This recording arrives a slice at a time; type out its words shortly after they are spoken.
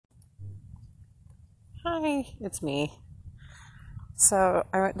Hi, it's me. So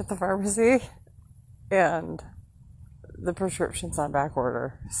I went to the pharmacy and the prescription's on back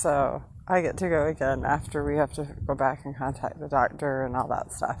order. So I get to go again after we have to go back and contact the doctor and all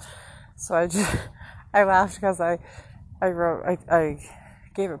that stuff. So I laughed because I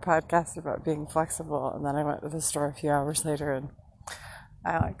gave a podcast about being flexible, and then I went to the store a few hours later and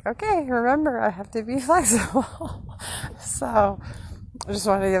I'm like, okay, remember I have to be flexible. So I just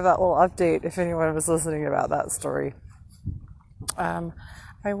wanted to give that little update if anyone was listening about that story. Um,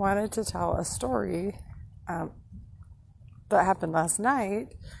 I wanted to tell a story um, that happened last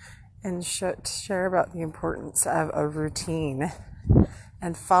night and share about the importance of a routine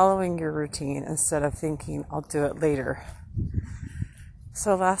and following your routine instead of thinking, I'll do it later.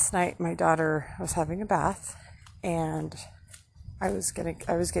 So last night, my daughter was having a bath and I was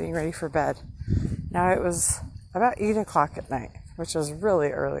getting ready for bed. Now it was about 8 o'clock at night, which was really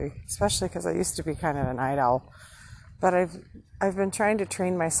early, especially because I used to be kind of a night owl. But I've been trying to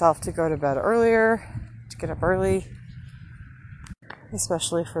train myself to go to bed earlier, to get up early,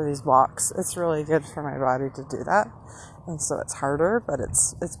 especially for these walks. It's really good for my body to do that. And so it's harder, but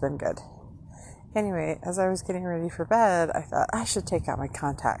it's been good. Anyway, as I was getting ready for bed, I thought I should take out my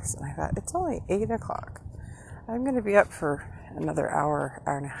contacts. And I thought, it's only 8 o'clock. I'm going to be up for another hour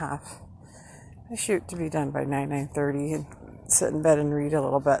and a half. I shoot to be done by 9:30 and sit in bed and read a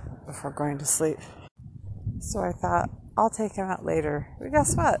little bit before going to sleep. So I thought, I'll take them out later. But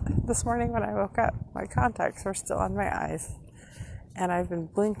guess what? This morning when I woke up, my contacts were still on my eyes. And I've been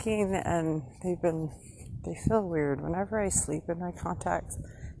blinking and they feel weird. Whenever I sleep in my contacts,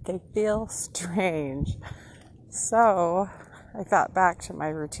 they feel strange. So I got back to my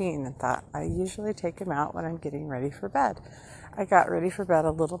routine and thought I usually take them out when I'm getting ready for bed. I got ready for bed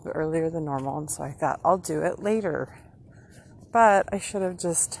a little bit earlier than normal, and so I thought I'll do it later. But I should have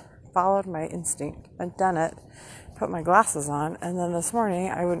just followed my instinct and done it, put my glasses on, and then this morning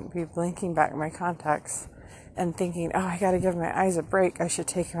I wouldn't be blinking back my contacts and thinking, oh, I got to give my eyes a break. I should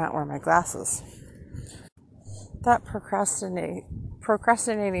take them out and wear my glasses. That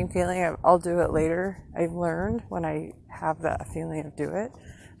procrastinating feeling of I'll do it later, I've learned when I have that feeling of do it,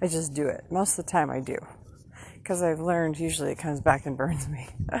 I just do it. Most of the time I do. Because I've learned usually it comes back and burns me.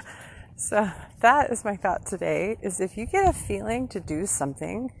 So that is my thought today, is if you get a feeling to do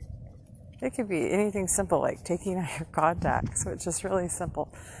something, it could be anything simple like taking out your contacts, which is really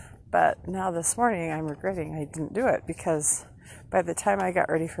simple. But now this morning I'm regretting I didn't do it because by the time I got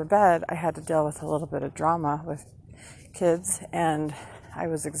ready for bed, I had to deal with a little bit of drama with kids and I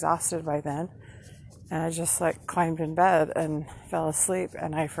was exhausted by then. And I just climbed in bed and fell asleep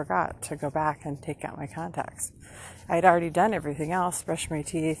and I forgot to go back and take out my contacts. I'd already done everything else, brushed my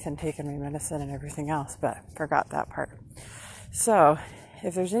teeth and taken my medicine and everything else, but forgot that part. So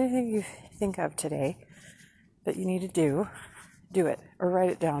if there's anything you think of today that you need to do it or write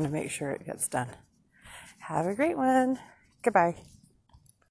it down to make sure it gets done. Have a great one. Goodbye.